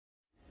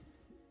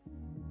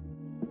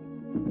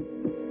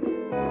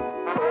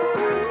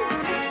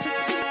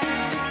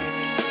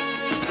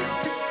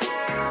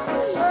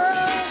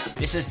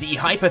This is the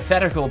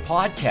Hypathetical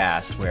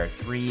podcast, where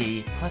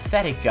three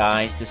pathetic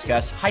guys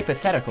discuss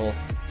hypothetical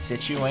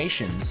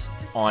situations.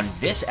 On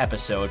this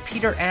episode,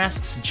 Peter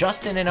asks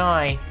Justin and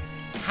I,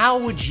 how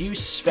would you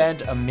spend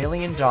 $1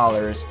 million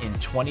in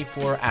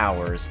 24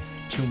 hours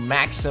to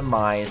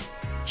maximize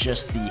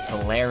just the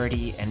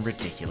hilarity and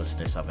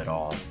ridiculousness of it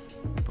all?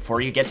 Before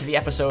you get to the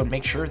episode,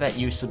 make sure that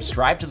you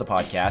subscribe to the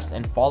podcast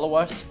and follow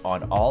us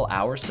on all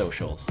our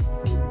socials.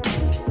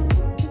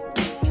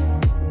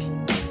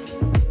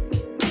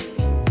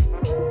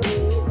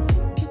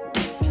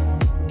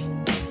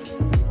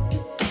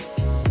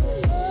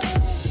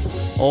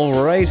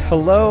 All right,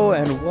 hello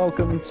and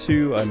welcome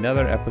to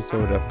another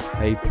episode of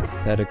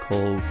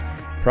Hypatheticals.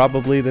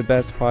 Probably the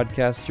best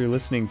podcast you're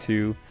listening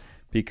to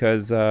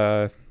because,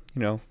 we're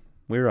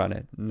on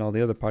it and all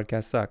the other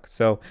podcasts suck.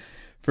 So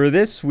for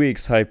this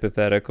week's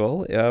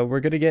Hypathetical, we're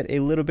going to get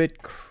a little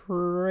bit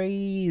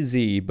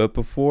crazy. But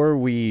before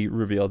we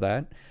reveal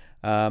that,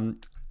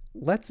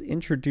 let's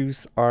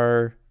introduce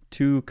our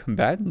two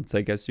combatants,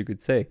 I guess you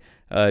could say.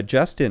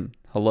 Justin,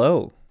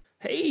 hello.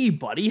 Hey,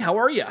 buddy, how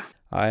are you?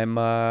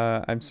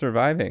 I'm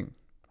surviving.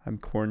 I'm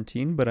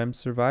quarantined, but I'm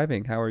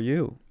surviving. How are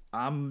you?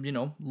 I'm,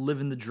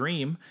 living the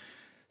dream.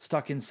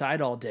 Stuck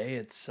inside all day.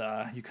 It's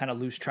you kind of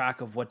lose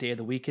track of what day of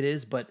the week it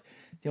is, but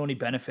the only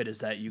benefit is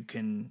that you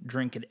can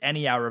drink at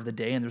any hour of the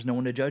day and there's no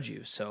one to judge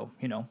you. So,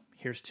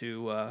 here's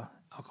to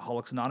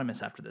Alcoholics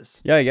Anonymous after this.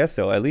 Yeah, I guess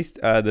so. At least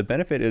the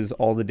benefit is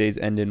all the days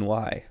end in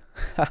Y.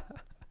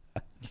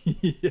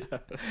 Yeah.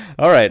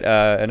 All right,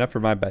 enough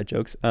for my bad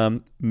jokes.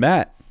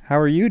 Matt, how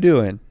are you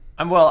doing?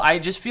 I'm well. I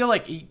just feel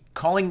like saying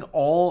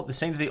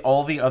that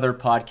all the other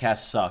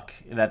podcasts suck,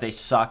 that they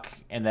suck,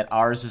 and that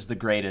ours is the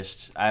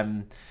greatest.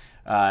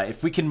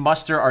 If we can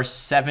muster our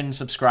 7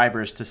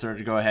 subscribers to sort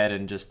of go ahead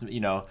and just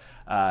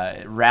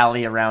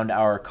rally around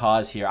our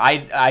cause here.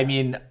 I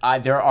mean,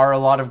 there are a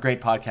lot of great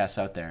podcasts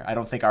out there. I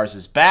don't think ours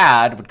is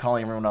bad, but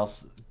calling everyone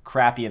else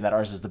crappy and that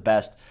ours is the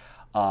best.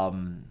 I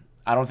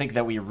don't think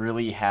that we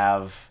really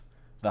have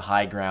the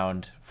high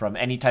ground from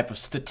any type of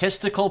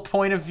statistical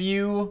point of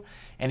view.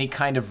 Any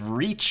kind of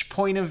reach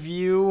point of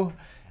view,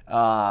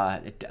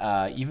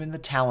 even the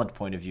talent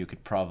point of view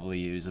could probably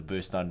use a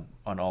boost on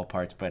all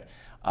parts. But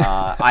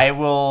I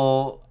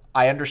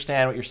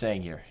understand what you're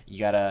saying here.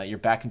 You're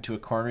back into a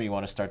corner. You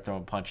want to start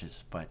throwing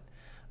punches, but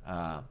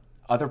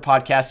other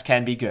podcasts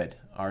can be good.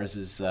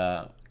 Ours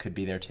could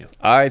be there too.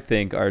 I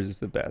think ours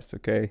is the best.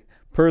 Okay,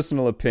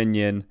 personal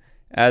opinion.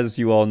 As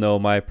you all know,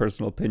 my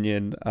personal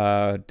opinion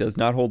does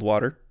not hold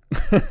water.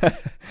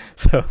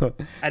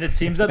 And it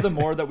seems that the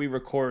more that we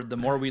record, the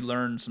more we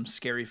learn some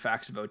scary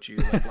facts about you.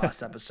 Like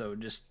last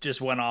episode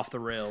just went off the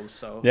rails.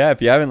 So yeah,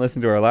 if you haven't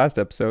listened to our last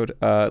episode,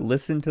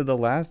 listen to the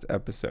last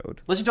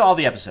episode. Listen to all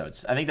the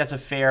episodes. I think that's a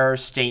fair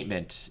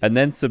statement. And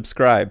then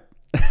subscribe.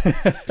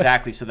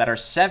 Exactly, so that our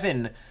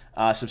 7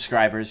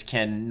 subscribers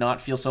can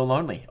not feel so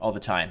lonely all the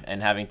time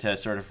and having to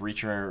sort of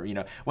reach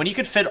when you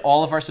could fit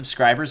all of our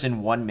subscribers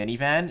in one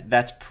minivan,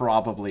 that's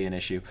probably an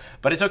issue.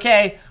 But it's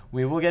okay.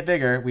 We will get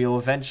bigger. We will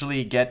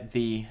eventually get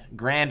the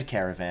grand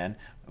caravan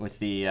with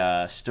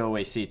the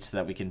stowaway seats so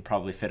that we can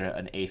probably fit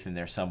an 8th in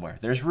there somewhere.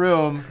 There's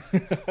room.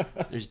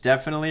 There's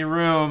definitely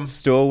room.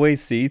 Stowaway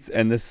seats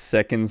and the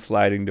second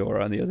sliding door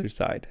on the other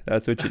side.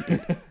 That's what you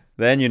need.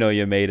 Then you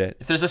made it.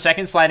 If there's a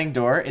second sliding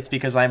door, it's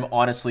because I'm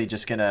honestly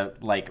just gonna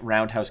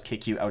roundhouse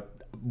kick you out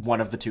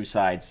one of the 2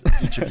 sides,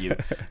 each of you.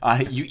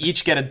 You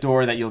each get a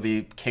door that you'll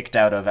be kicked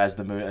out of as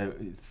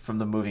from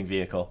the moving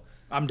vehicle.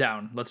 I'm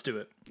down. Let's do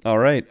it. All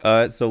right.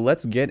 So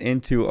let's get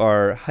into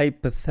our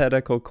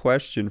hypothetical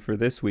question for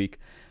this week.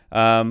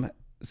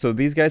 So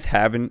these guys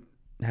haven't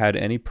had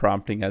any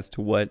prompting as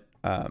to what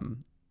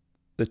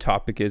the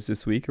topic is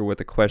this week or what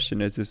the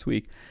question is this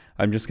week.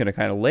 I'm just going to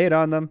kind of lay it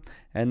on them,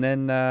 and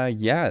then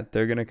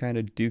they're going to kind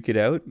of duke it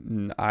out,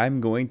 and I'm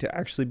going to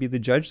actually be the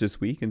judge this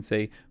week and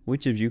say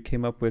which of you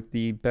came up with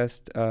the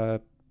best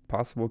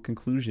possible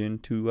conclusion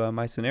to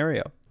my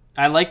scenario.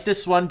 I like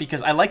this one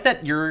because I like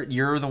that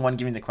you're the one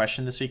giving the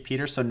question this week,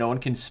 Peter, so no one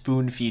can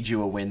spoon feed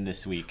you a win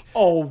this week.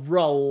 Oh,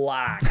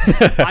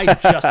 relax. I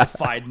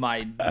justified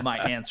my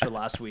answer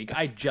last week.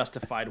 I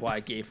justified why I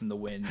gave him the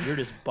win. You're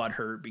just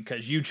butthurt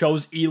because you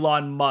chose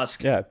Elon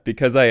Musk. Yeah,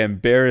 because I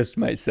embarrassed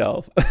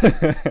myself.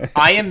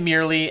 I am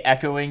merely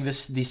echoing the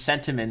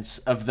sentiments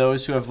of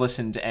those who have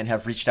listened and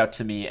have reached out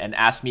to me and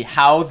asked me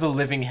how the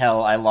living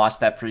hell I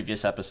lost that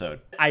previous episode.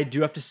 I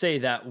do have to say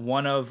that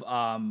one of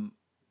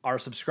our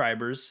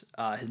subscribers,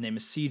 his name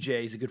is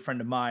CJ. He's a good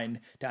friend of mine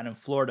down in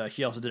Florida.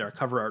 He also did our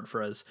cover art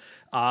for us.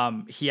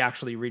 He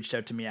actually reached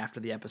out to me after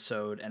the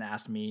episode and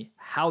asked me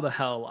how the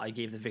hell I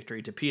gave the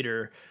victory to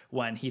Peter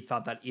when he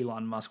thought that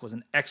Elon Musk was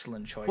an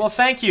excellent choice. Well,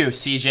 thank you,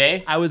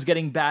 CJ. I was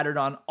getting battered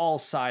on all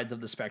sides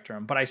of the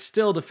spectrum, but I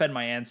still defend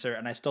my answer,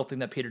 and I still think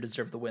that Peter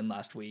deserved the win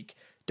last week.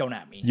 Don't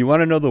at me. You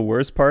want to know the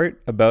worst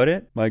part about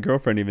it? My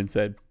girlfriend even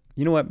said,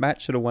 you know what? Matt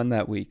should have won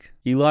that week.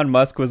 Elon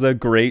Musk was a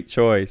great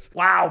choice.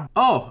 Wow.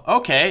 Oh,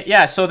 okay.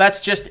 Yeah, so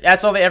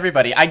that's all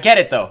everybody. I get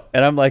it, though.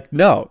 And I'm like,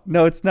 no,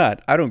 it's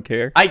not. I don't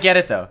care. I get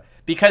it, though.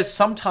 because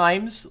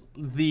sometimes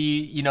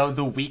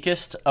the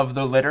weakest of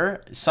the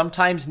litter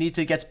sometimes needs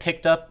to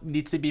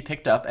be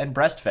picked up and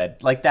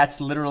breastfed. Like,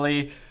 that's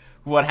literally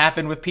what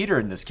happened with Peter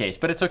in this case.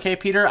 But it's okay,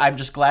 Peter. I'm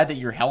just glad that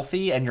you're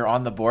healthy and you're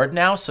on the board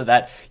now, so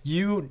that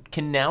you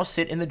can now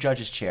sit in the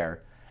judge's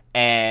chair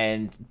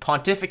and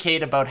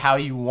pontificate about how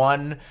you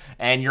won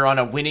and you're on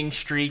a winning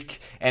streak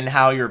and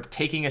how you're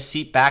taking a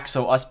seat back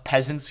so us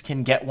peasants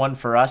can get one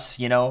for us,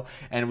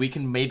 and we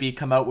can maybe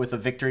come out with a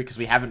victory because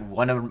we haven't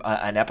won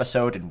an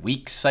episode in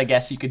weeks, I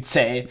guess you could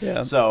say.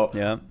 Yeah. So,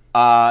 yeah,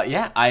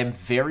 I am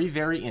very,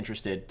 very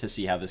interested to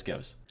see how this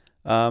goes.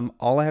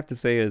 All I have to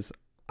say is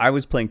I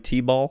was playing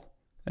T-ball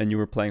and you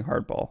were playing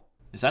hardball.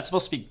 Is that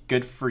supposed to be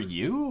good for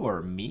you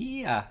or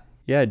me?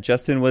 Yeah,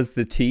 Justin was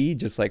the tee,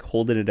 just like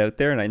holding it out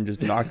there, and I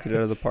just knocked it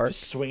out of the park.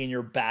 Just swinging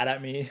your bat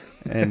at me.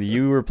 And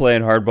you were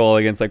playing hardball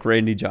against like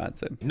Randy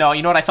Johnson. No,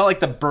 you know what? I felt like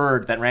the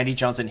bird that Randy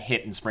Johnson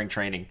hit in spring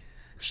training.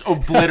 Just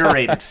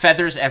obliterated.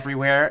 Feathers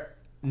everywhere.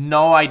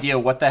 No idea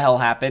what the hell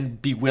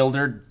happened.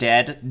 Bewildered,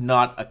 dead,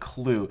 not a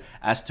clue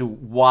as to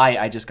why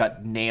I just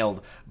got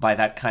nailed by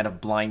that kind of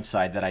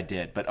blindside that I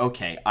did. But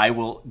okay, I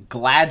will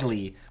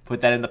gladly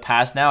put that in the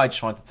past now. I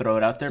just want to throw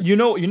it out there. You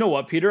know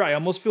what, Peter? I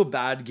almost feel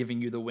bad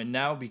giving you the win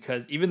now,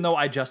 because even though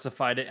I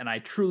justified it and I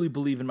truly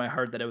believe in my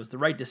heart that it was the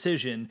right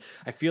decision,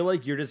 I feel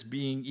like you're just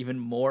being even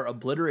more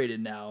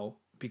obliterated now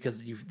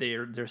because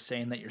they're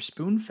saying that you're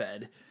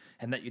spoon-fed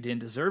and that you didn't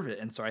deserve it.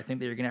 And so I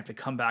think that you're going to have to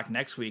come back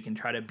next week and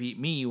try to beat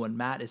me when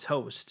Matt is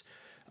host.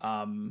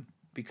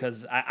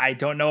 Because I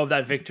don't know if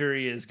that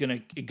victory is gonna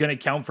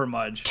count for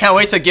much. Can't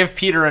wait to give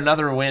Peter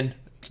another win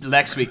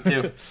next week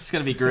too. It's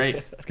gonna be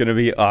great. It's gonna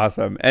be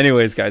awesome.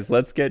 Anyways, guys,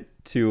 let's get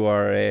to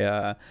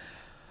our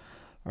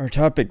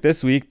topic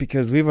this week,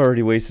 because we've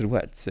already wasted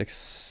what,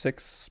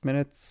 six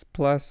minutes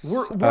plus.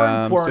 We're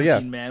in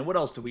quarantine, man. What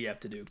else do we have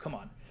to do? Come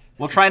on.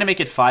 We'll try to make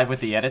it 5 with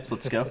the edits.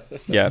 Let's go.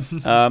 Yeah.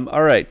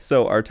 All right.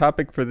 So our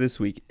topic for this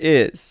week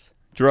is,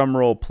 drum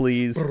roll,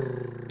 please.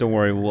 Don't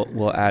worry,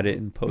 we'll add it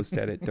in post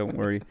edit. Don't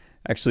worry.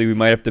 Actually, we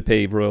might have to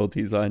pay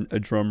royalties on a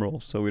drum roll,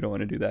 so we don't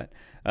want to do that.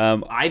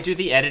 I do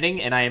the editing,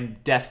 and I am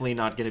definitely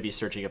not going to be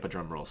searching up a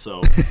drum roll.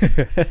 So,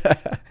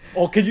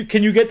 oh,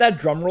 can you get that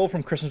drum roll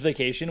from Christmas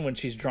Vacation when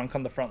she's drunk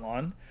on the front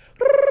lawn?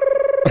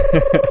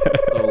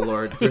 Oh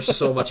Lord, there's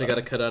so much I got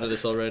to cut out of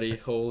this already.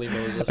 Holy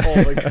Moses!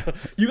 Oh my God,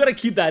 you got to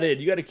keep that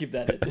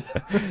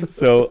in.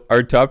 So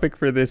our topic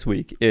for this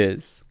week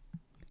is: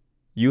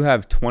 you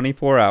have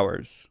 24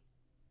 hours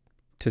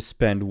to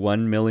spend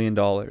 $1 million.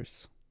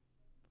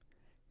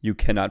 You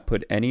cannot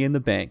put any in the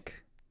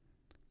bank.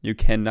 You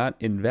cannot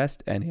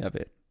invest any of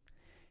it.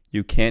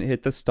 You can't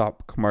hit the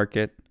stock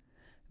market.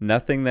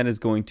 Nothing that is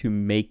going to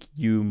make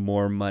you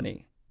more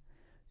money.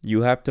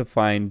 You have to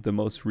find the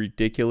most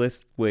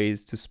ridiculous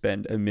ways to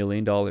spend $1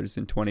 million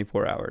in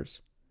 24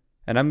 hours.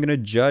 And I'm going to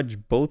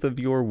judge both of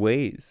your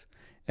ways.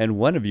 And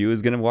one of you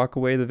is going to walk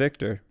away the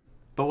victor.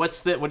 But what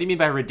do you mean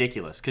by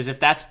ridiculous? Because if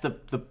that's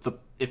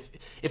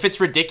if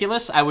it's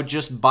ridiculous, I would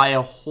just buy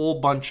a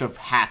whole bunch of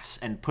hats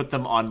and put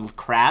them on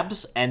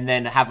crabs and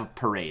then have a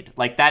parade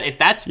like that. If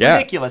that's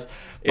ridiculous,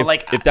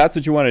 but if that's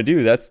what you want to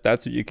do, that's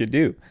what you could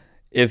do.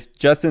 If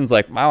Justin's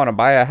like, I want to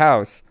buy a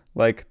house,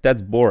 like,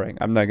 that's boring.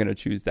 I'm not going to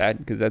choose that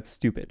because that's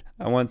stupid.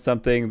 I want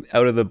something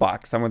out of the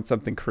box. I want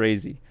something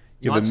crazy.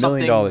 You have $1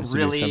 million to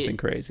do something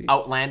crazy,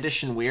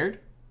 outlandish and weird.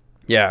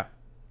 Yeah.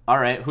 All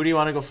right. Who do you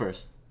want to go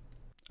first?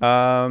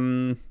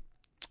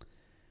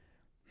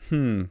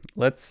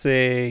 Let's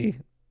say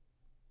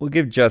we'll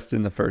give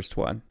Justin the first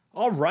one.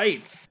 All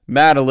right.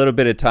 Matt, a little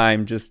bit of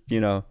time. Just,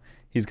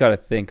 he's got to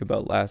think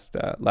about last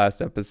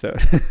episode.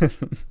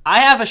 I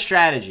have a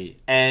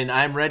strategy and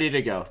I'm ready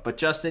to go. But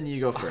Justin, you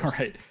go first. All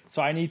right.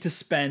 So I need to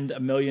spend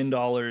 $1 million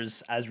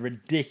as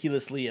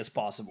ridiculously as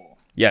possible.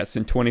 Yes,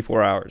 in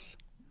 24 hours.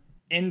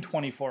 In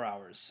 24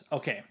 hours.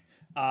 Okay.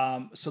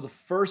 So the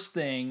first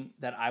thing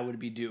that I would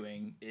be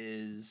doing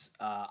is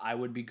I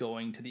would be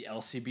going to the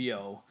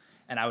LCBO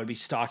and I would be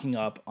stocking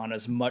up on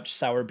as much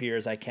sour beer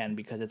as I can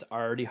because it's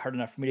already hard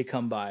enough for me to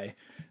come by.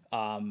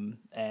 And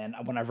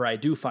whenever I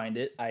do find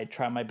it, I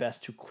try my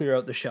best to clear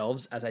out the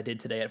shelves, as I did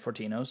today at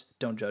Fortino's.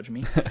 Don't judge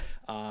me.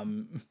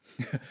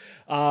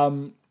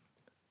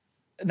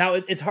 Now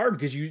it's hard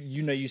because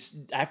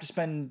I have to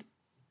spend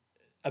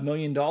 $1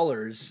 million,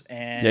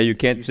 and you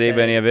can't save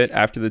any of it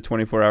after the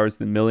 24 hours.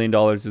 The $1 million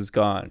is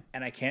gone,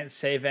 and I can't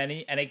save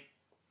any, and it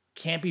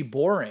can't be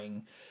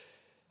boring,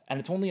 and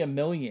it's only $1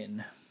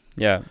 million.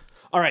 Yeah.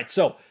 All right,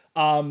 so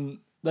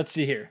let's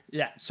see here.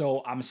 Yeah,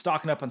 so I'm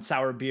stocking up on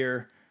sour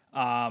beer.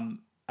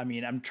 I'm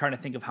trying to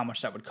think of how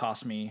much that would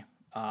cost me.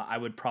 I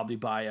would probably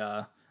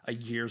buy a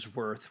year's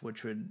worth,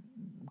 which would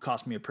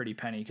cost me a pretty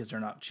penny because they're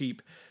not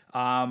cheap.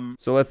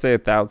 So let's say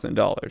 $1,000.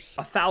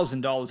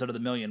 $1,000 out of the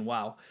 $1 million.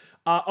 Wow.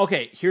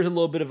 Okay, here's a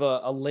little bit of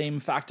a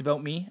lame fact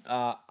about me.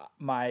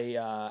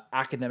 My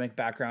academic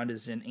background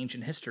is in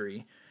ancient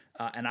history,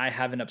 and I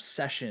have an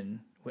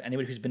obsession.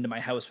 Anybody who's been to my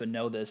house would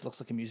know this. It looks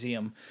like a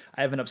museum.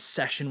 I have an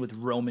obsession with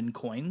Roman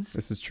coins.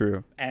 This is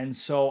true. And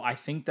so I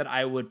think that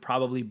I would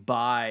probably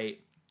buy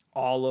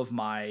all of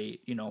my,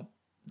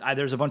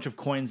 there's a bunch of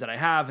coins that I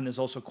have, and there's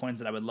also coins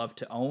that I would love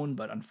to own,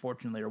 but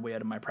unfortunately are way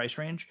out of my price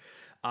range.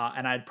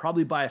 And I'd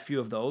probably buy a few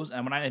of those.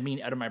 And when I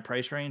mean out of my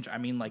price range, I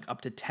mean like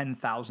up to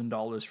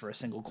 $10,000 for a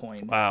single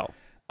coin. Wow.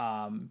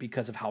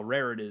 Because of how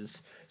rare it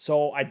is.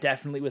 So I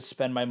definitely would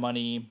spend my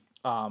money,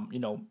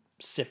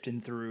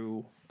 sifting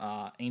through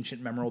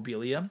ancient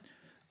memorabilia.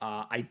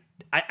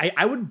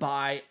 I would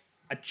buy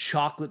a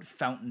chocolate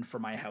fountain for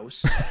my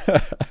house.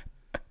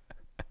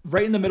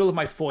 Right in the middle of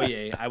my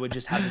foyer, I would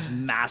just have this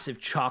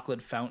massive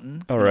chocolate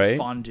fountain. All right.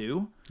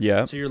 Fondue.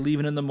 Yeah. So you're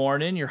leaving in the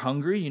morning, you're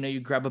hungry, you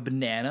grab a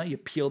banana, you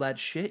peel that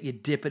shit, you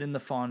dip it in the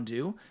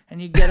fondue,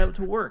 and you get out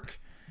to work.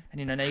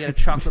 And now you got a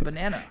chocolate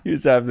banana. You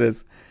just have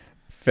this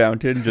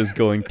fountain just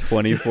going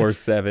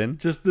 24/7.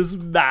 Just this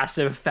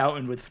massive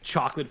fountain with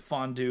chocolate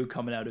fondue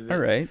coming out of it.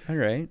 All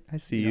right. I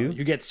see you.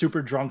 You get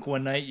super drunk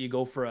one night, you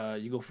go for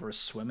a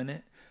swim in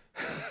it.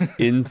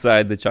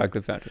 Inside the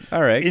chocolate fountain.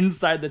 All right.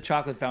 Inside the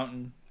chocolate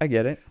fountain. I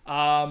get it.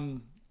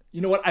 You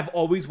know what? I've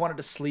always wanted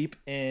to sleep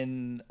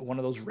in one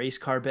of those race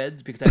car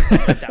beds because I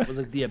felt like that was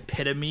like the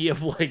epitome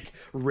of like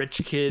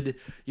rich kid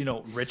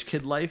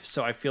life.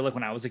 So I feel like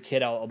when I was a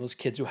kid, all those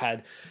kids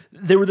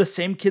they were the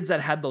same kids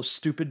that had those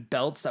stupid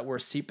belts that were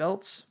seat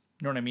belts.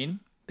 You know what I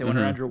mean? They went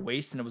around your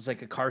waist and it was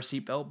like a car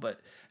seat belt,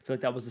 but I feel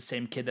like that was the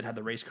same kid that had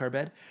the race car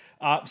bed.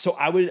 So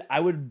I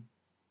would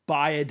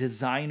buy a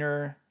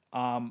designer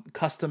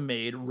custom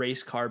made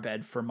race car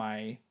bed for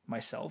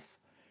myself,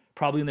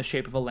 probably in the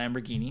shape of a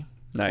Lamborghini.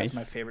 Nice.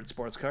 That's my favorite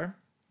sports car.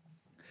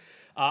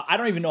 I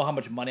don't even know how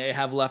much money I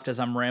have left as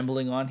I'm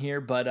rambling on here,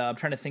 but I'm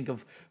trying to think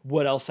of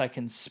what else I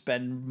can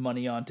spend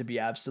money on to be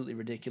absolutely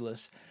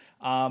ridiculous.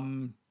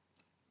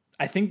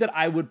 I think that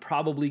I would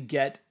probably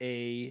get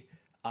a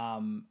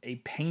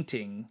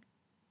painting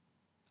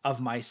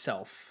of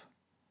myself,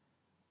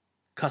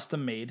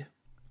 custom made.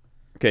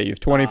 Okay, you have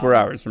 24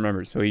 hours,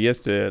 remember. So he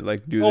has to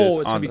like do this it's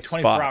on gonna be the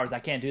 24 spot. hours. I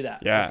can't do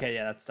that. Yeah. Okay,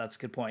 yeah, that's a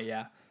good point.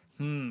 Yeah.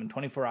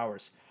 24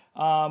 hours.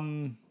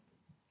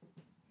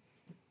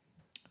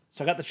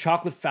 So I got the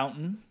chocolate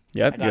fountain.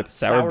 Yep, I you got the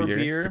sour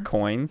beer, the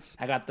coins.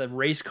 I got the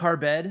race car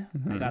bed.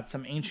 I got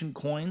some ancient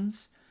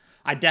coins.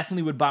 I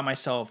definitely would buy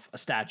myself a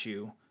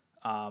statue.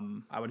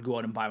 I would go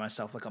out and buy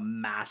myself like a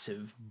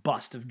massive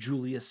bust of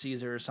Julius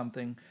Caesar or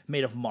something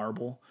made of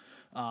marble.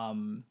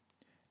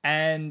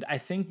 And I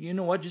think, you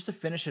know what, just to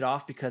finish it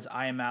off, because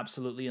I am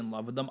absolutely in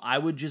love with them, I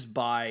would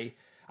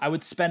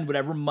spend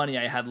whatever money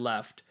I had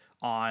left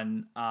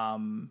on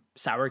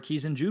sour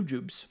keys and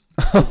jujubes.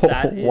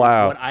 That is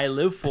what I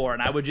live for,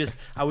 and I would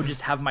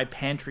just have my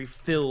pantry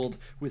filled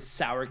with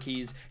sour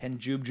keys and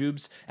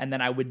jujubes, and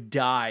then I would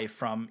die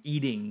from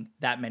eating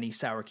that many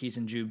sour keys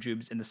and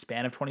jujubes in the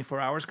span of 24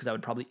 hours, because I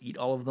would probably eat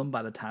all of them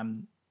by the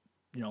time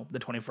the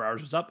 24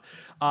 hours was up,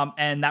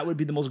 and that would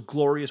be the most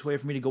glorious way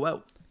for me to go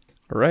out.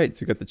 All right,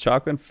 so you got the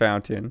chocolate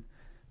fountain,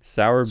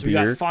 sour beer. So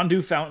you got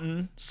fondue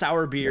fountain,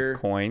 sour beer,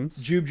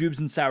 coins, jujubes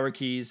and sour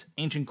keys,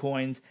 ancient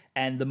coins,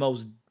 and the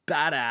most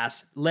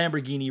badass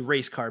Lamborghini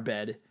race car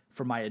bed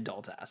for my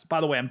adult ass.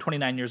 By the way, I'm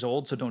 29 years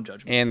old, so don't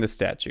judge me. And the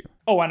statue.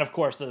 Oh, and of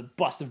course, the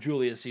bust of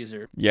Julius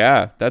Caesar.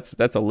 Yeah, that's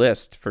a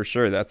list for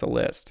sure. That's a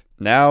list.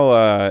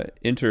 Now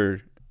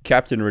enter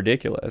Captain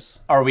Ridiculous.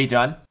 Are we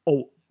done?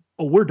 Oh,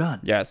 we're done.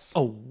 Yes.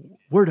 Oh,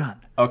 we're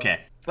done. Okay.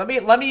 Let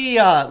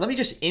me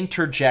just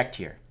interject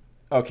here.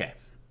 Okay.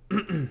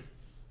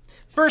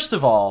 First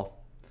of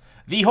all,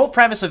 the whole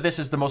premise of this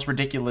is the most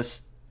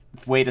ridiculous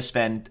way to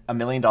spend $1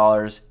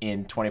 million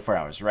in 24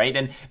 hours, right?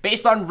 And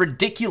based on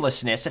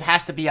ridiculousness, it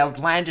has to be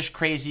outlandish,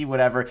 crazy,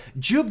 whatever.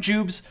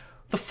 Jubes,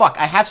 the fuck?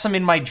 I have some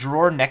in my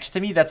drawer next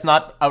to me that's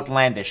not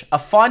outlandish. A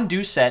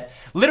fondue set,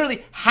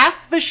 literally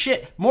half the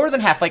shit, more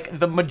than half, like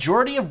the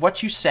majority of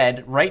what you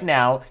said right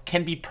now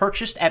can be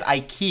purchased at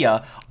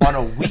IKEA on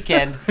a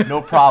weekend,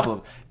 no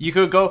problem. You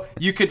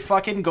could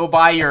fucking go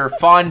buy your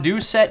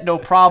fondue set, no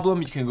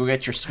problem. You can go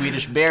get your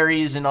Swedish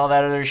berries and all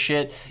that other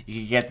shit.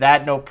 You could get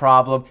that, no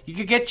problem. You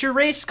could get your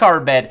race car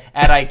bed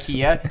at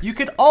IKEA. You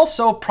could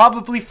also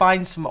probably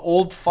find some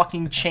old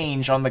fucking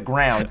change on the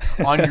ground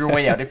on your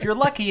way out. If you're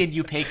lucky and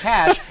you pay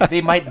cash,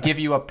 they might give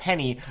you a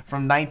penny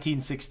from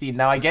 1916.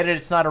 Now, I get it,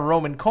 it's not a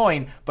Roman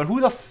coin, but who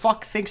the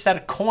fuck thinks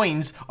that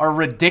coins are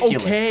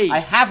ridiculous? Okay. I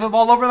have them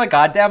all over the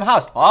goddamn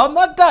house. Oh, I'm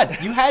not done.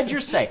 You had your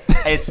say.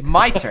 It's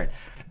my turn.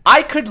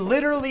 I could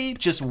literally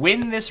just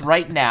win this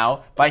right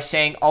now by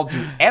saying I'll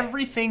do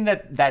everything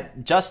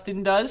that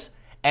Justin does,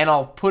 and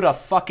I'll put a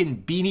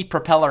fucking beanie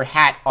propeller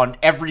hat on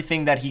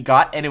everything that he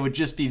got, and it would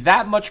just be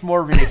that much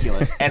more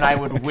ridiculous, and I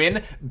would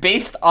win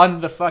based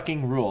on the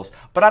fucking rules.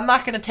 But I'm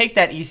not going to take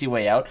that easy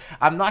way out.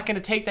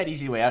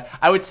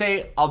 I would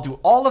say I'll do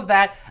all of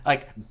that,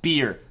 like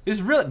beer. This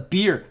is real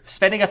beer.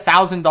 Spending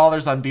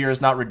 $1,000 on beer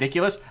is not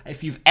ridiculous.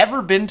 If you've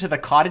ever been to the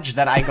cottage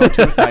that I go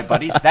to with my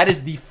buddies, that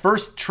is the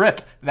first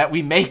trip that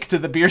we make to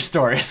the beer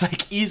store. It's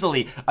like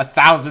easily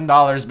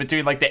 $1,000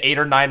 between like the 8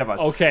 or 9 of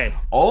us. Okay.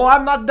 Oh,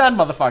 I'm not done,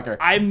 motherfucker.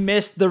 I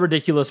missed the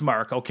ridiculous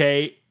mark,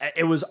 okay?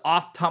 It was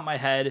off the top of my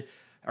head.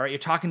 All right, you're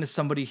talking to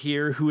somebody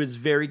here who is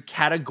very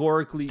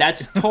categorically...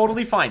 That's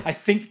totally fine. I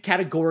think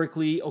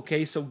categorically,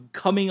 okay, so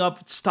coming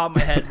up, stop my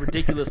head,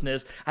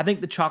 ridiculousness. I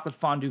think the chocolate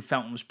fondue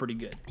fountain was pretty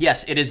good.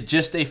 Yes, it is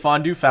just a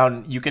fondue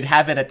fountain. You could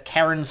have it at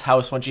Karen's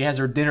house when she has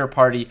her dinner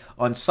party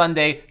on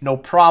Sunday. No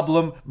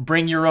problem.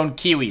 Bring your own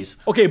kiwis.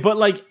 Okay, but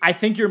like, I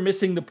think you're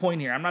missing the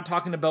point here. I'm not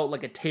talking about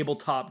like a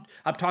tabletop.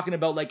 I'm talking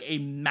about like a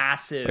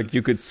massive... Like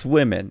you could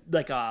swim in.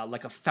 Like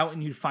a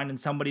fountain you'd find in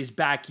somebody's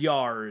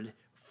backyard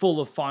full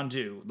of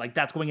fondue. Like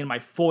that's going in my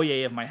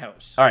foyer of my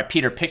house. All right,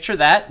 Peter, picture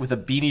that with a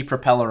beanie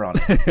propeller on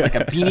it. Like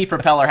a beanie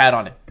propeller hat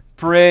on it.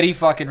 Pretty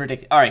fucking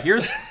ridiculous. All right,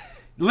 here's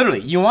literally,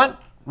 you want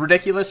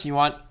ridiculous, you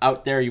want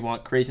out there, you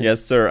want crazy.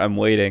 Yes, sir. I'm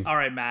waiting. All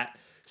right, Matt.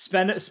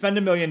 Spend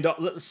 $1 million.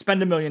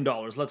 Spend $1 million.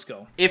 Let's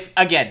go. If,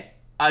 again,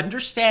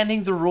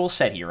 understanding the rule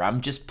set here, I'm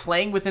just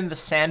playing within the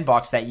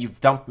sandbox that you've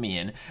dumped me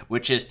in,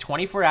 which is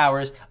 24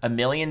 hours, $1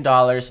 million.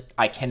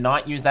 I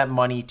cannot use that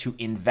money to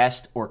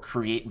invest or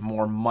create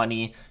more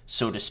money,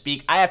 so to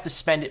speak. I have to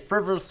spend it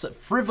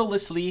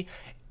frivolously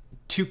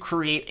to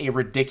create a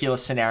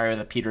ridiculous scenario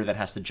that Peter then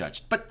has to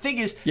judge. But thing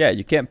is... Yeah,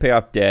 you can't pay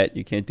off debt.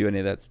 You can't do any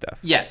of that stuff.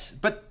 Yes,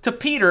 but to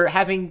Peter,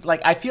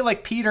 I feel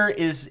like Peter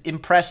is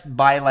impressed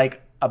by,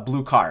 like, a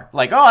blue car.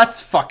 Like, oh, that's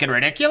fucking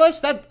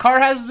ridiculous. That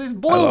car is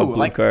blue. I love blue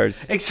like,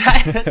 cars.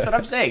 Exactly. That's what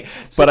I'm saying.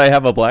 So, but I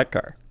have a black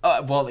car.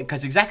 Well,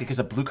 because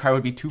a blue car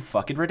would be too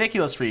fucking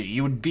ridiculous for you.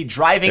 You would be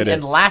driving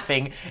and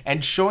laughing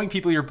and showing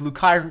people your blue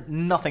car.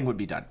 Nothing would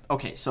be done.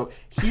 Okay, so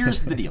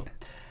here's the deal.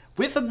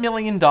 With $1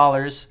 million,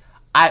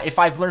 if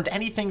I've learned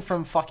anything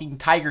from fucking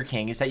Tiger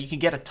King, is that you can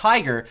get a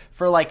tiger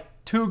for like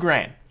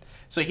 $2,000.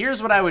 So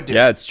here's what I would do.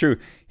 Yeah, it's true.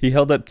 He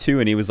held up 2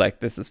 and he was like,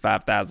 this is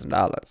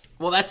 $5,000.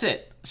 Well, that's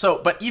it.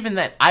 So, but even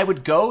then, I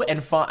would go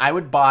and I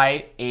would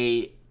buy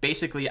I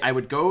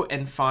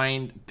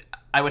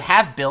would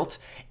have built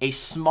a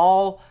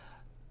small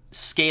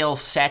scale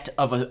set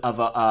of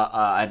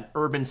an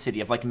urban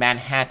city of like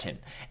Manhattan.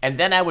 And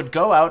then I would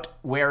go out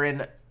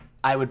wherein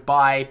I would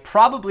buy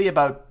probably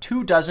about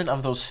 2 dozen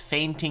of those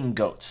fainting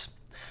goats.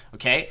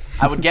 Okay,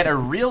 I would get a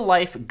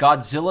real-life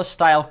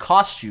Godzilla-style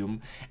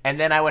costume, and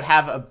then I would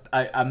have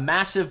a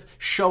massive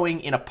showing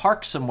in a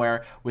park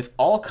somewhere with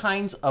all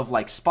kinds of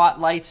like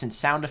spotlights and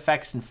sound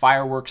effects and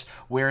fireworks,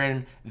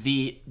 wherein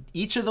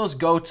each of those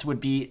goats would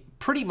be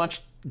pretty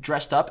much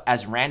dressed up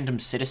as random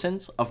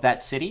citizens of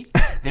that city.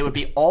 They would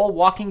be all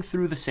walking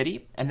through the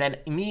city, and then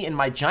me in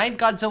my giant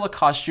Godzilla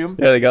costume.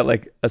 Yeah, they got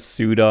like a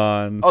suit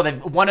on. Oh,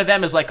 one of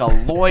them is like a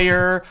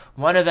lawyer.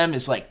 One of them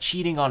is like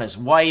cheating on his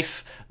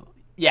wife.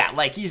 Yeah,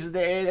 like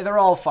they're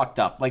all fucked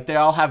up. Like they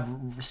all have,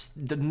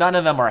 none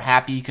of them are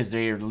happy because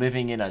they're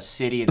living in a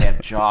city and they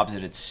have jobs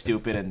and it's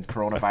stupid and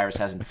coronavirus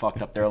hasn't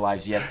fucked up their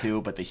lives yet too,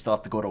 but they still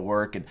have to go to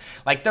work and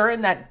like they're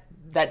in that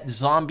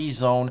zombie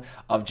zone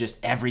of just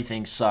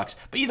everything sucks.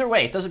 But either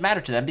way, it doesn't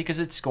matter to them because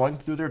it's going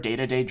through their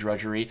day-to-day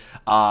drudgery,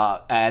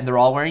 and they're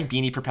all wearing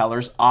beanie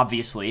propellers,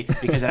 obviously,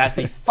 because it has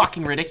to be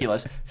fucking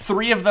ridiculous.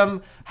 3 of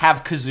them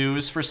have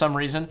kazoos for some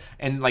reason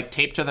and like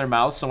taped to their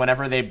mouths, so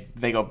whenever they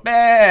go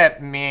bah,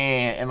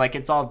 meh, and like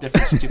it's all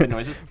different stupid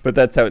noises. But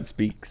that's how it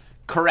speaks.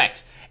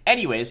 Correct.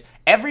 Anyways,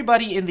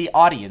 everybody in the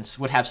audience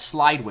would have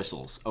slide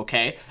whistles,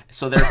 okay?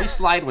 So there'd be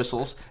slide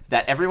whistles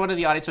that everyone in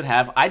the audience would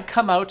have. I'd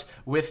come out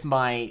with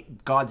my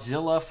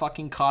Godzilla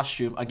fucking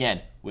costume,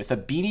 again, with a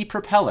beanie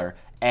propeller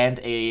and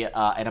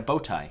a bow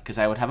tie, because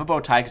I would have a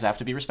bow tie because I have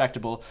to be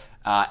respectable,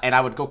 and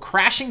I would go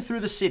crashing through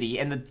the city.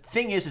 And the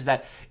thing is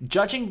that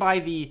judging by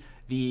the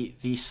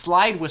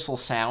slide whistle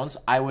sounds,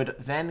 I would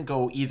then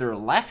go either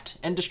left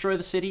and destroy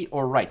the city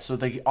or right. So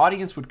the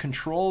audience would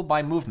control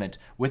my movement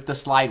with the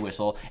slide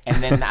whistle,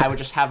 and then I would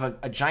just have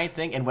a giant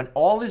thing. And when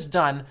all is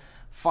done,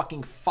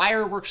 fucking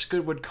fireworks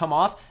would come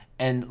off,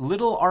 and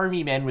little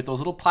army men with those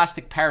little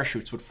plastic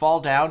parachutes would fall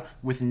down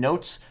with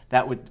notes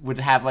that would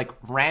have like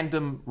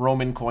random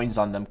Roman coins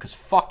on them, because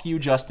fuck you,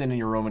 Justin, and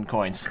your Roman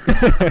coins.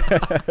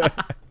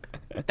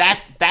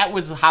 That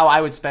was how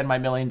I would spend my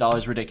 $1 million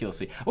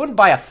ridiculously. I wouldn't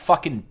buy a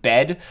fucking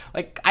bed.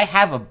 Like, I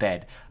have a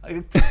bed.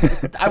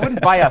 I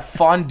wouldn't buy a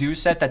fondue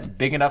set that's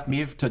big enough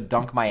me to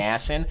dunk my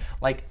ass in.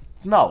 Like,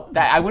 no,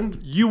 I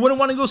wouldn't. You wouldn't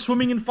want to go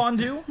swimming in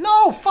fondue?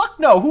 No, fuck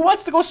no. Who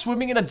wants to go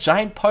swimming in a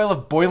giant pile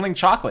of boiling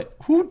chocolate?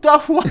 Who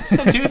wants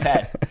to do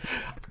that?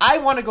 I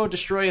want to go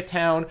destroy a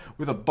town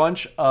with a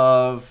bunch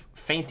of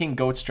fainting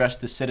goats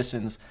dressed as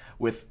citizens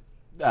with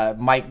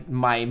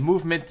my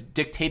movement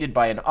dictated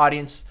by an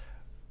audience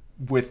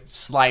with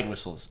slide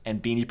whistles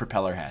and beanie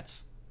propeller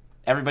hats.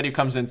 Everybody who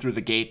comes in through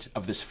the gate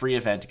of this free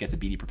event gets a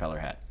beanie propeller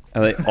hat.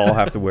 And they all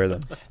have to wear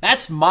them.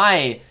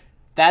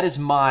 That is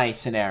my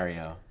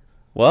scenario.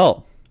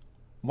 Well,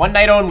 one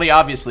night only,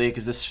 obviously,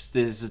 because this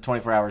is a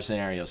 24-hour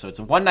scenario, so it's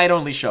a one night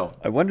only show.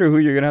 I wonder who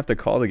you're gonna have to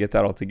call to get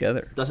that all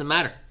together. Doesn't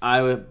matter.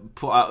 I would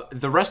put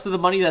the rest of the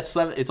money that's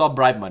left. It's all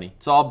bribe money.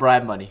 It's all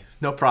bribe money.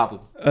 No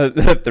problem.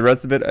 The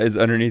rest of it is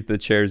underneath the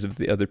chairs of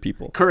the other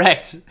people.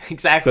 Correct.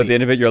 Exactly. So at the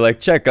end of it, you're like,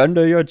 check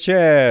under your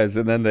chairs,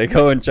 and then they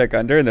go and check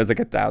under, and there's like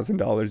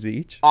 $1,000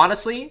 each.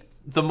 Honestly,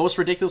 The most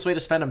ridiculous way to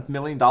spend $1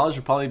 million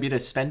would probably be to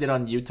spend it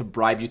on you to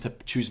bribe you to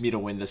choose me to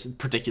win this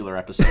particular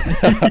episode.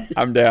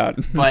 I'm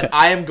down. But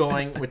I am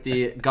going with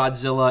the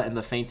Godzilla and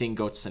the fainting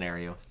goat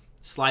scenario.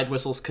 Slide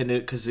whistles,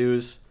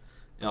 kazoos,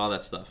 and all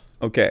that stuff.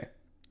 Okay.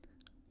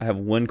 I have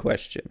one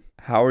question.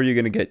 How are you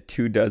going to get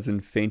 24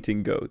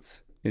 fainting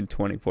goats in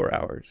 24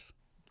 hours?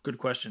 Good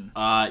question.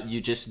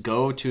 You just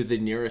go to the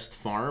nearest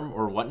farm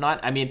or whatnot.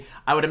 I mean,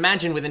 I would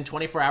imagine within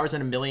 24 hours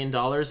and $1 million,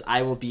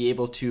 I will be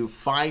able to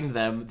find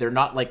them. They're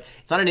not like,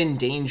 it's not an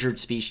endangered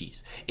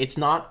species. It's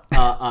not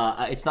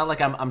it's not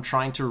like I'm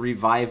trying to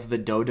revive the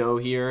dodo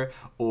here,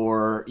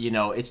 or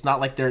it's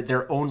not like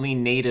they're only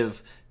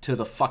native to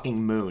the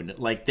fucking moon.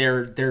 Like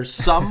there's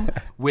some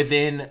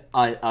within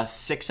a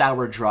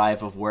 6-hour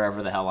drive of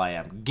wherever the hell I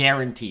am,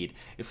 guaranteed.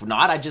 If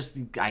not,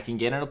 I can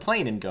get in a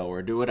plane and go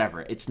or do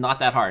whatever. It's not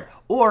that hard.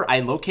 Or I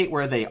locate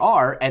where they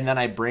are and then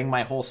I bring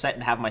my whole set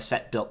and have my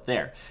set built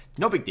there.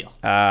 No big deal.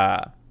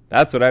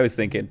 That's what I was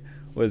thinking.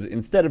 Was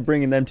instead of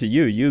bringing them to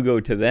you, you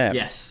go to them.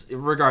 Yes,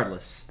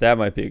 regardless. That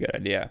might be a good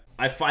idea.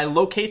 I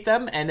locate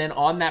them, and then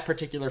on that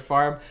particular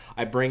farm,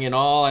 I bring in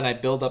all, and I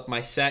build up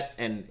my set,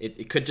 and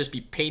it could just be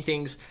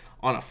paintings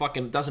on a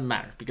fucking... doesn't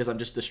matter, because I'm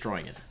just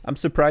destroying it. I'm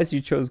surprised you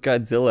chose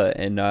Godzilla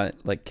and not,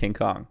 like, King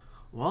Kong.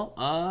 Well,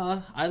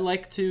 I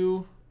like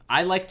to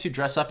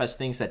dress up as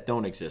things that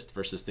don't exist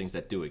versus things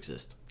that do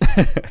exist.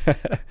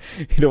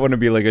 You don't want to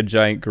be like a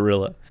giant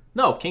gorilla.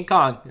 No, King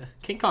Kong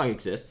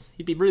exists.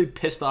 He'd be really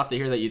pissed off to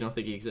hear that you don't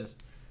think he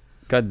exists.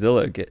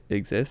 Godzilla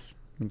exists.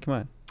 I mean, come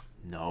on.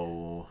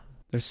 No.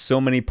 There's so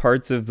many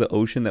parts of the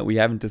ocean that we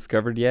haven't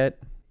discovered yet.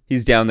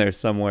 He's down there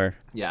somewhere.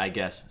 Yeah, I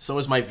guess. So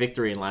was my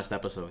victory in last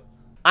episode.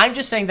 I'm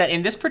just saying that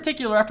in this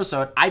particular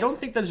episode, I don't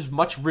think there's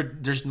much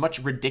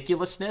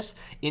ridiculousness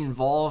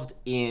involved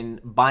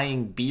in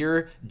buying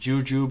beer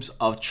jujubes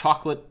of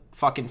chocolate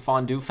fucking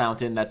fondue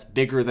fountain that's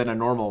bigger than a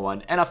normal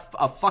one and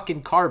a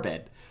fucking car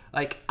bed.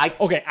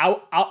 Okay,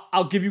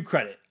 I'll give you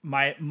credit.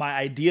 My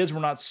ideas were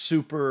not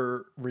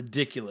super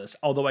ridiculous,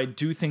 although I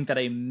do think that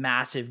a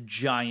massive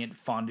giant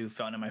fondue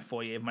fountain in my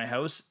foyer of my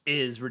house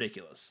is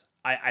ridiculous.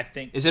 I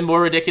think... Is it more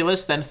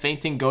ridiculous than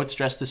fainting goats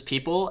dressed as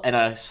people and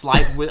a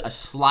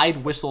slide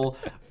whistle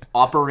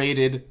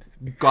operated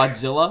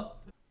Godzilla?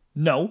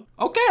 No.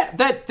 Okay,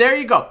 there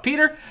you go.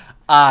 Peter,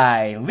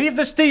 I leave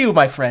this to you,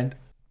 my friend.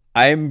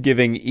 I'm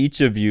giving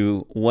each of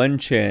you one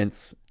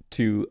chance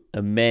to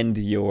amend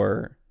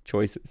your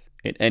choices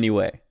in any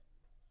way.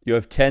 You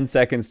have 10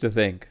 seconds to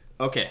think.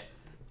 Okay.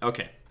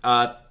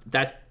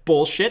 That's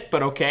bullshit,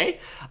 but okay.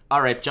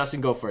 All right, Justin,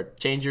 go for it.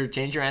 Change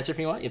your answer if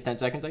you want. You have 10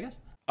 seconds, I guess.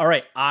 All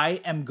right,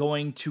 I am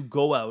going to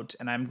go out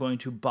and I'm going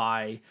to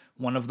buy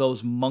one of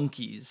those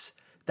monkeys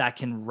that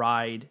can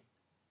ride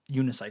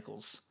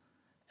unicycles.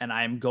 And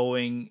I'm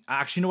going...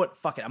 Actually, you know what?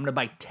 Fuck it. I'm going to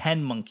buy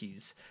 10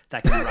 monkeys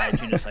that can ride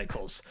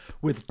unicycles.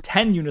 With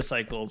 10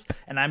 unicycles,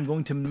 and I'm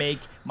going to make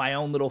my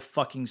own little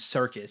fucking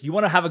circus. You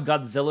want to have a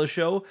Godzilla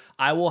show?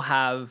 I will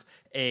have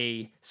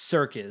a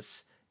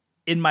circus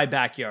in my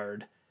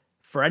backyard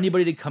for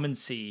anybody to come and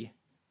see,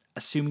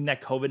 assuming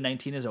that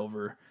COVID-19 is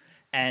over.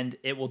 And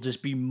it will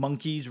just be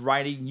monkeys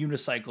riding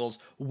unicycles,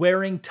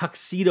 wearing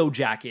tuxedo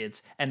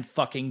jackets and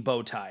fucking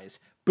bow ties.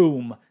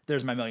 Boom,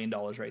 there's my $1 million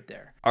right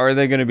there. Are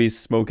they going to be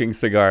smoking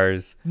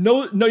cigars?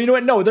 No, you know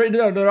what? No, they're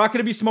not going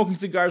to be smoking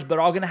cigars, but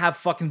they're all going to have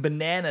fucking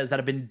bananas that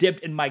have been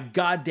dipped in my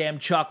goddamn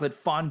chocolate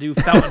fondue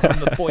fountain from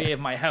the foyer of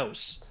my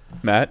house.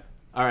 Matt?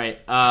 All right,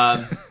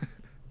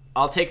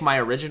 I'll take my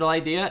original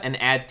idea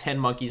and add 10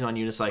 monkeys on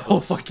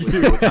unicycles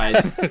with bow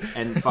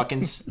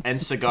ties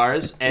and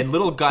cigars and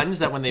little guns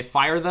that when they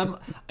fire them,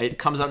 it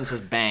comes out and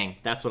says bang.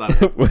 That's what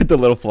I'm... With the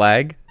little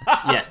flag?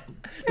 Yes,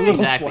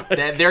 exactly.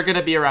 They're going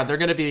to be around. They're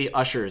going to be the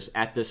ushers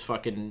at this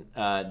fucking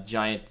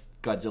giant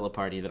Godzilla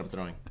party that I'm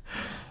throwing.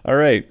 All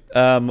right.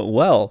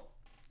 Well,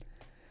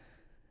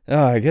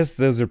 I guess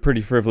those are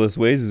pretty frivolous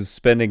ways of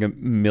spending $1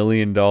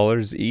 million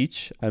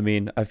each. I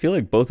mean, I feel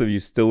like both of you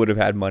still would have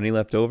had money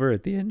left over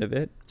at the end of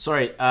it.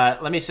 Sorry,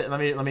 let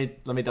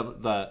me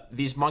double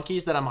these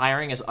monkeys that I'm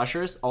hiring as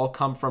ushers all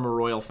come from a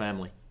royal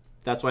family.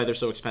 That's why they're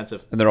so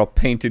expensive. And they're all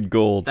painted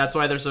gold. That's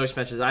why they're so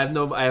expensive. I have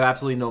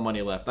absolutely no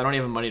money left. I don't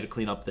even have money to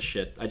clean up the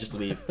shit. I just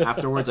leave.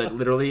 Afterwards,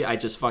 I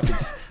just fucking...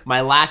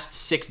 My last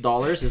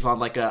 $6 is on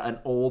like an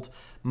old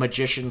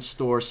magician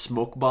store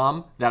smoke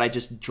bomb that I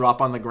just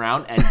drop on the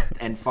ground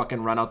and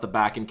fucking run out the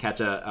back and catch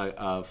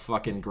a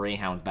fucking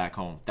greyhound back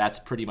home. That's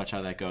pretty much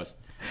how that goes.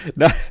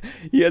 No,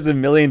 he has $1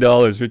 million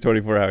for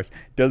 24 hours.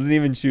 Doesn't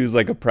even choose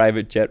like a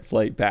private jet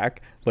flight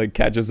back. Like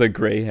catches a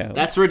greyhound.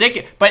 That's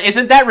ridiculous. But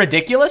isn't that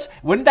ridiculous?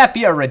 Wouldn't that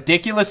be a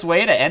ridiculous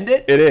way to end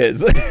it? It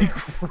is.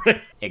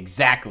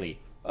 Exactly.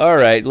 All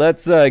right,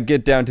 let's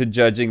get down to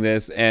judging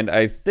this. And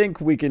I think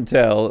we can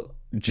tell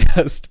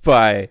just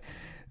by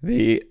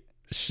the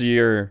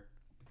sheer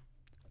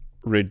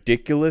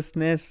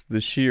ridiculousness,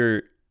 the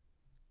sheer,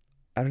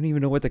 I don't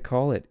even know what to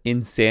call it,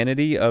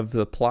 insanity of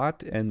the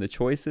plot and the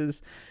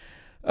choices.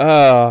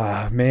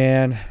 Oh,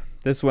 man.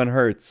 This one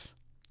hurts.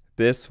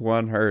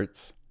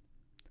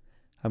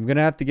 I'm going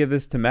to have to give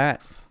this to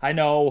Matt. I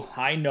know.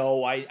 I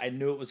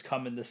knew it was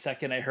coming the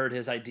second I heard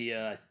his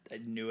idea. I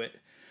knew it.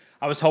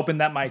 I was hoping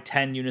that my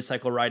 10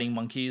 unicycle riding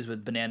monkeys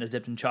with bananas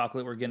dipped in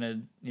chocolate were going to,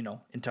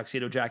 in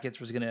tuxedo jackets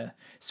was going to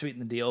sweeten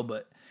the deal.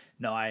 But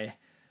no, I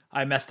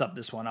messed up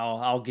this one.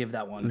 I'll give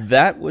that one.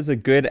 That was a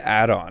good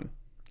add-on.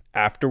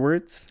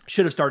 Afterwards,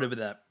 should have started with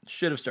that.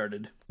 Should have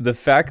started. The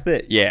fact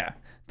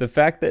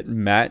that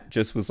Matt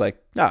just was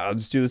like, no, I'll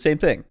just do the same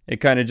thing. It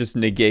kind of just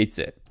negates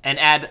it. And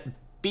add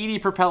beady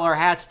propeller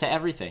hats to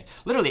everything.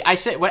 Literally, I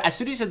said, as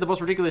soon as he said the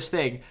most ridiculous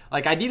thing,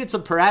 like, I needed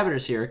some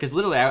parameters here, because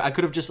literally I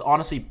could have just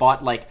honestly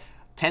bought like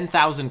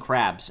 10,000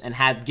 crabs and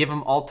give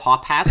them all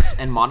top hats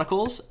and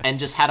monocles and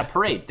just had a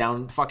parade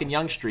down fucking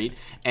Yonge Street.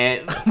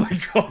 And, oh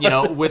my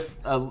God.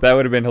 with that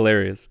would have been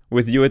hilarious.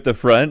 With you at the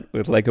front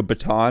with like a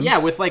baton. Yeah,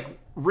 with like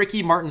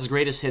Ricky Martin's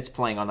greatest hits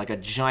playing on like a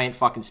giant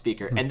fucking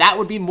speaker. And that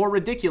would be more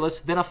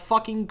ridiculous than a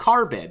fucking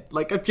car bed.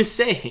 Like, I'm just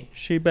saying.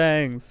 She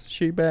bangs.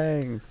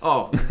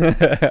 Oh.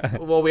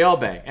 Well, we all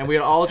bang. And we'd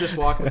all just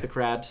walk with the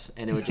crabs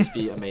and it would just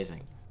be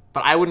amazing.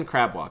 But I wouldn't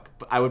crab walk.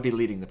 But I would be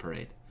leading the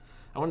parade.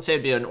 I wouldn't say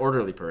it'd be an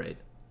orderly parade.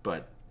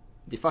 But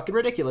it'd be fucking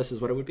ridiculous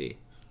is what it would be.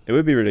 It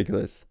would be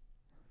ridiculous.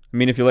 I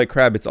mean, if you like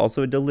crab, it's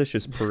also a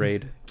delicious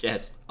parade.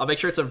 Yes. I'll make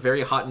sure it's a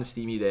very hot and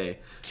steamy day.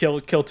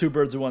 Kill two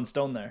birds with one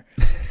stone there.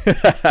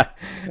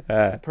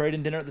 Parade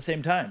and dinner at the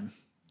same time.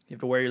 You have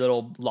to wear your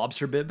little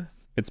lobster bib.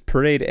 It's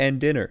parade and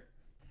dinner.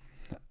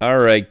 All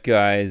right,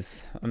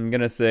 guys. I'm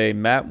going to say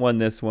Matt won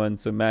this one.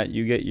 So, Matt,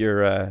 you get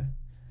your,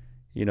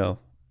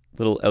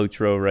 little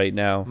outro right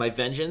now. My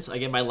vengeance. I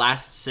get my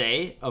last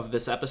say of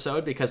this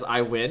episode because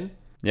I win.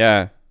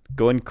 Yeah.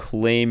 Go and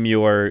claim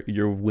your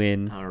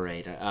win. All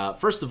right.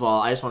 First of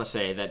all, I just want to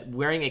say that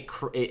wearing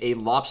a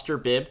lobster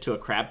bib to a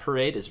crab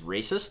parade is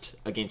racist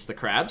against the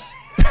crabs.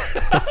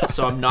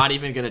 So I'm not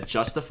even going to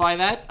justify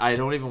that. I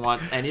don't even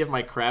want any of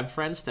my crab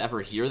friends to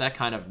ever hear that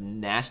kind of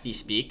nasty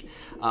speak.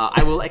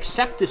 I will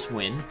accept this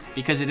win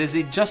because it is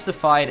a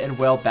justified and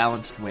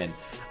well-balanced win.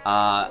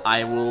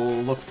 I will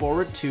look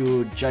forward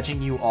to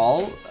judging you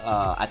all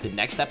at the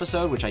next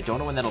episode, which I don't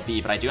know when that'll be,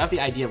 but I do have the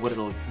idea of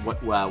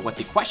what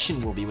the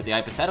question will be, what the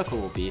hypothetical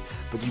will be.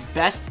 But you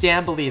best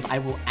damn believe I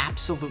will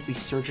absolutely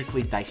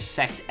surgically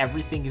dissect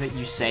everything that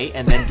you say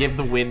and then give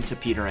the win to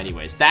Peter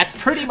anyways. That's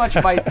pretty much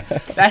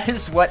that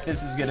is what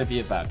this is going to be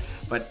about.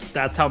 But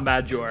that's how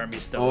mad you are at me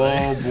still.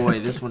 Oh boy,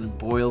 this one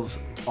boils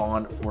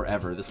on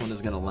forever. This one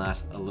is going to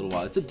last a little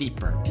while. It's a deep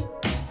burn.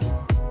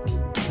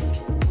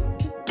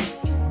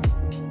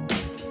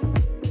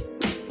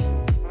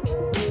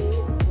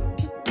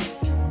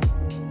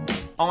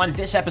 On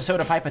this episode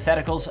of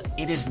Hypatheticals,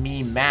 it is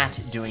me,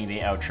 Matt, doing the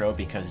outro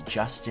because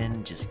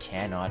Justin just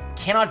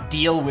cannot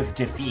deal with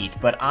defeat.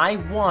 But I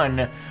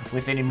won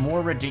with a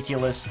more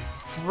ridiculous,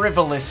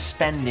 frivolous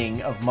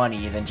spending of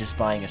money than just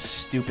buying a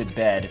stupid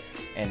bed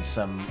and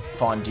some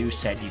fondue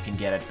set you can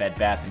get at Bed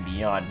Bath &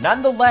 Beyond.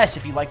 Nonetheless,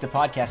 if you like the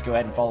podcast, go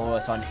ahead and follow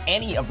us on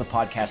any of the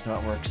podcast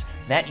networks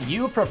that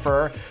you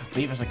prefer.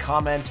 Leave us a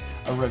comment,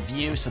 a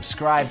review,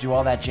 subscribe, do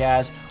all that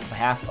jazz. On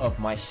behalf of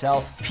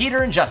myself,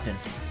 Peter, and Justin,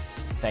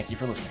 thank you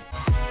for listening.